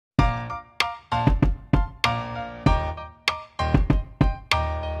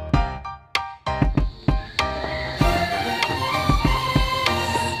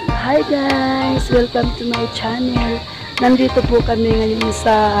Hi guys! Welcome to my channel. Nandito po kami ngayon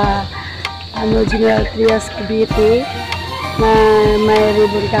sa General Trias, Cavite. May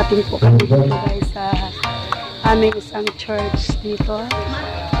ribbon cutting po kami dito guys sa aming isang church dito.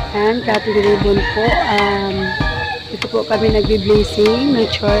 And cutting ribbon po. Ito po kami nagbi-blessing ng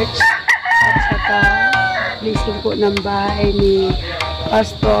church at saka blessing po ng bahay ni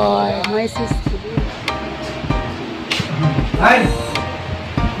Pastor Moises. Hi!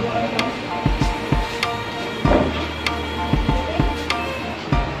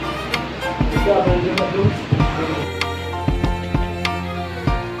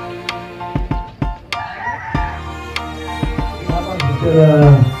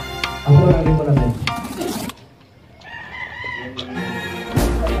 Ako lang din po namin.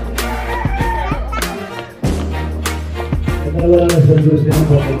 Wala na sa Diyos din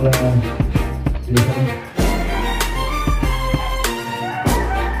po pag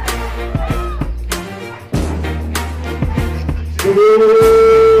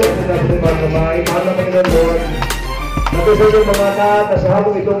mahal na Panginoon. Natusod yung mga mata, sa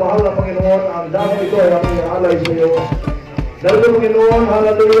habang ito mahal na Panginoon, ang dami ito ay aming naalay sa iyo. Dahil Panginoon,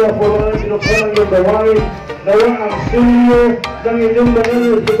 hallelujah, po mga sinuksan ng iyong gawain, nawa ang sinyo ng inyong banal,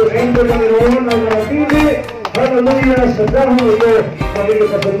 tutuhin ko Panginoon, ang nanatili, hallelujah, sa dahong ito, magiging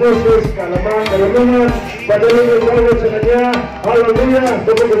kasalusos, kalaman, kalungan, padalong yung gawin sa kanya, hallelujah,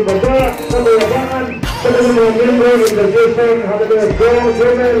 bukod yung baba, kabayabaan, sa mga membro, intercession, hallelujah, Joe,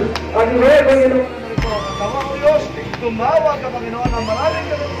 Jemel, at iba, Panginoon, tumawag ka Panginoon ng maraming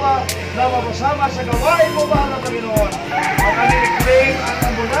kaluluwa na mapasama sa gawain mo ba ng Panginoon. At kami i-claim ang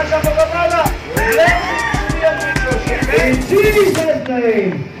ambulansya pagkakala. In Jesus'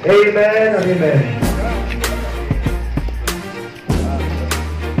 name, amen and amen.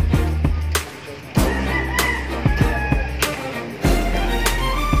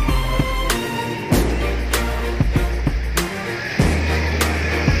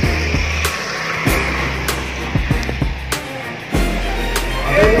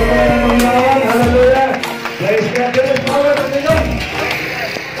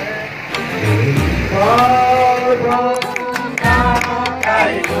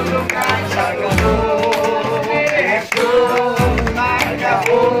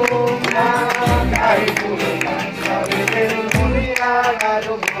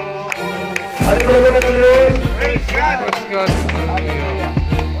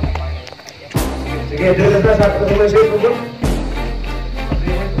 Sige, dito na sa akin sa Facebook.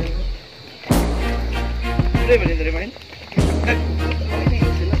 Dari main?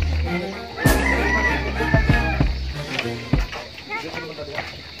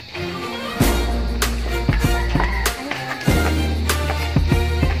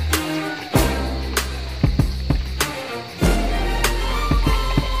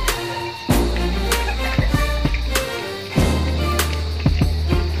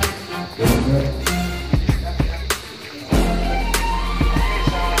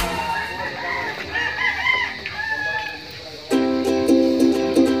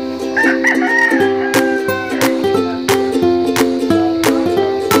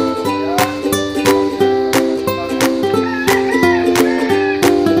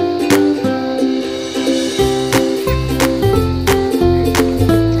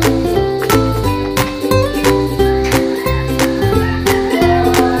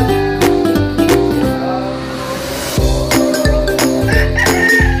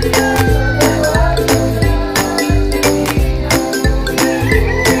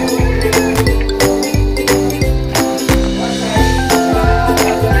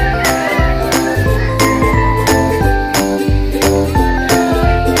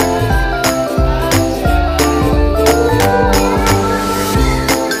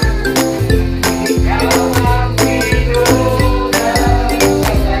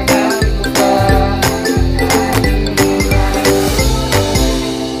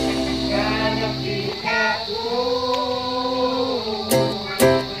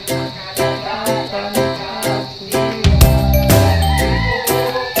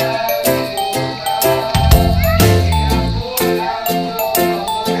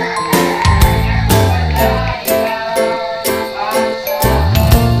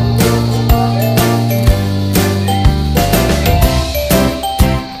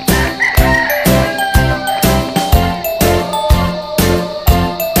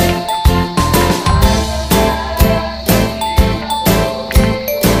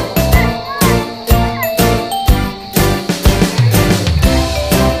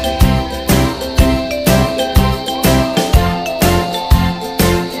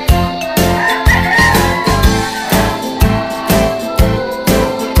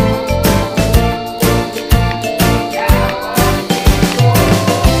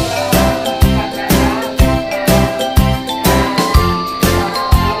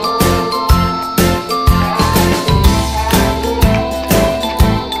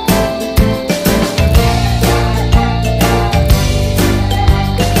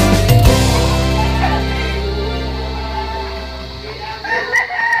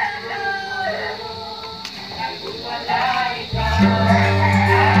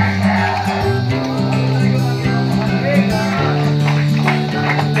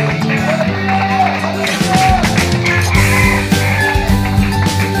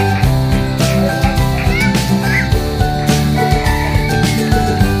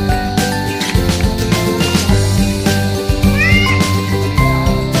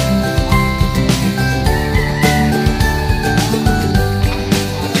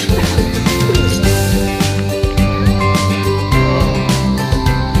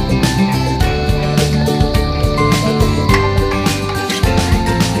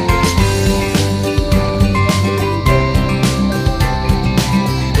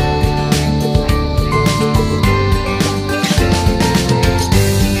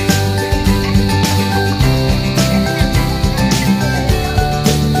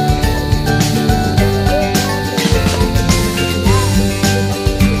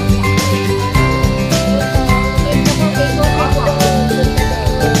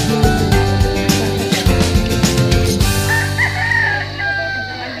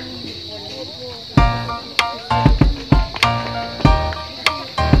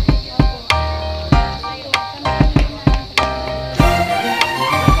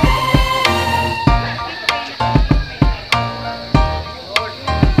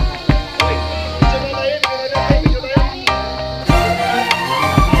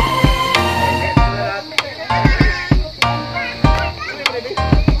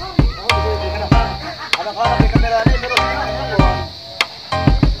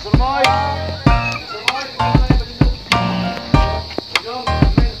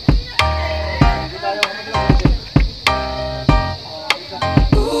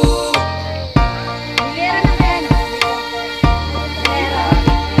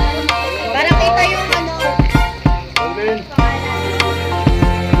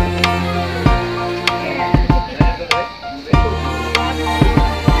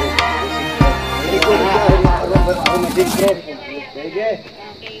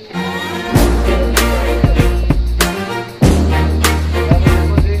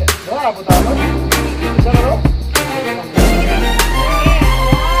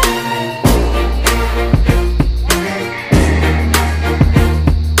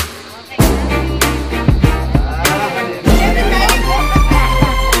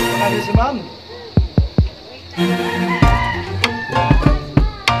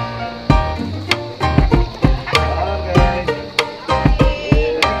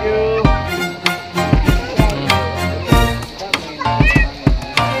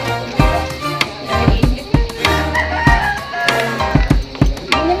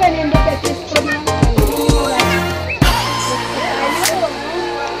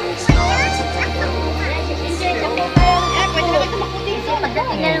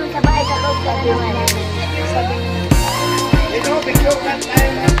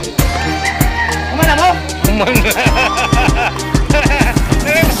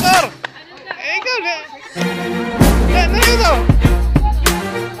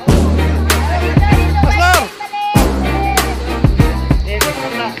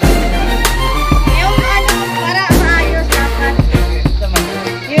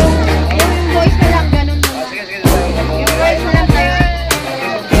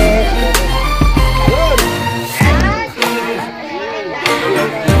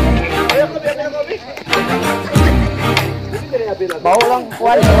 Bau lang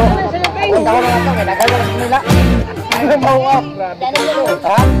kuan bro. Ang taon na ito, nagkala sa nila. Bau up.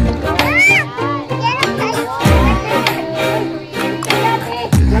 Ha?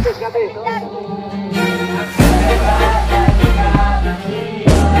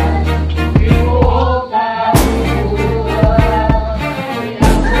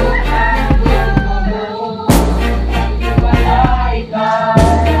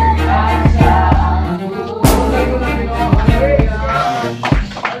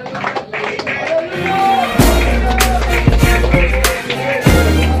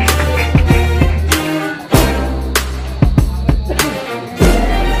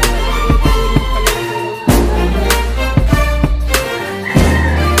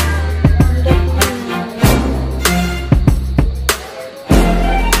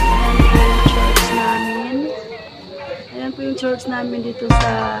 Church namin dito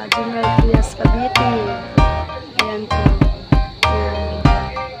sa General Trias, Cavite. Ayan po.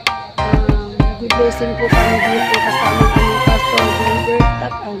 Nag-blessing po kami dito kasama kami Pastor Gilbert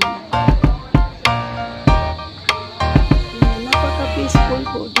Takan. Napaka-peaceful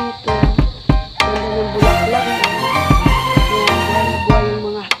po dito. Ganda ng bulaklak po. Buhay yung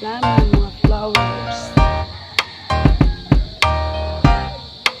mga halaman, mga flowers.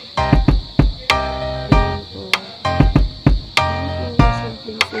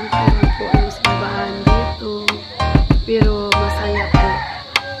 Pero masaya po.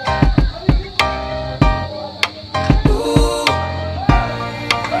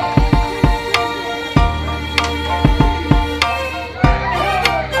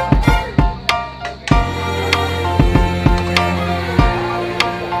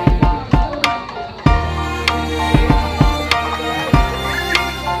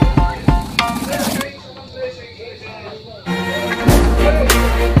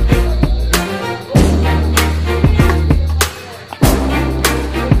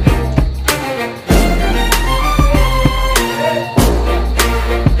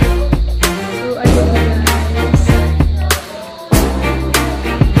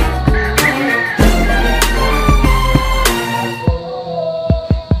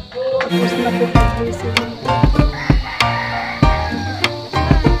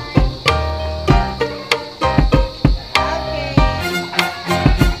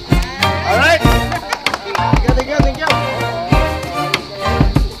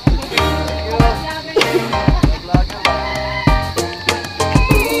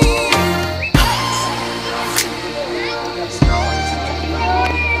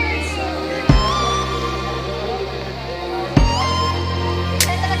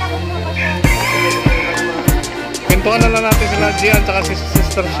 Pintuan na lang natin sila Gian tsaka si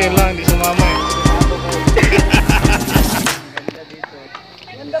Sister Sheila, hindi sumama eh.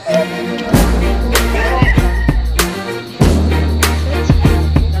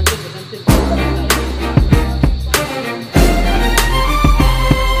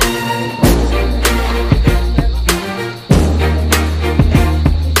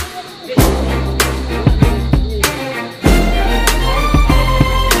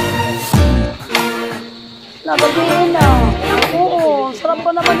 Nagabihin na. Oo, sarap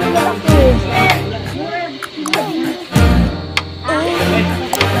pa naman yung lalaki.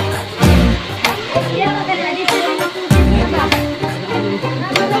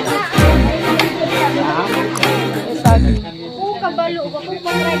 Oo, kabalo. Ako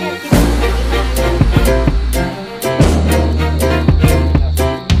pa try na.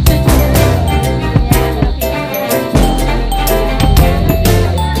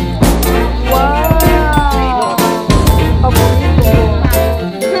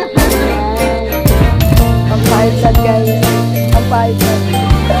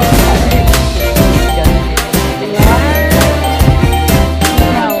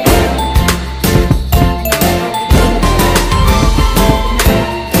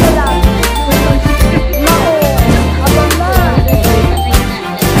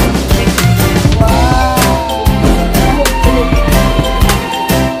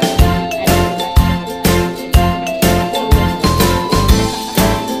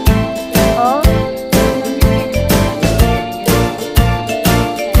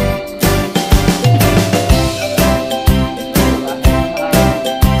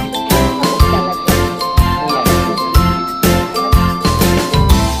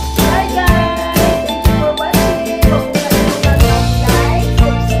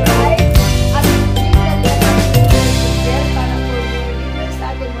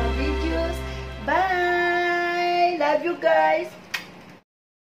 Bye! Love you guys!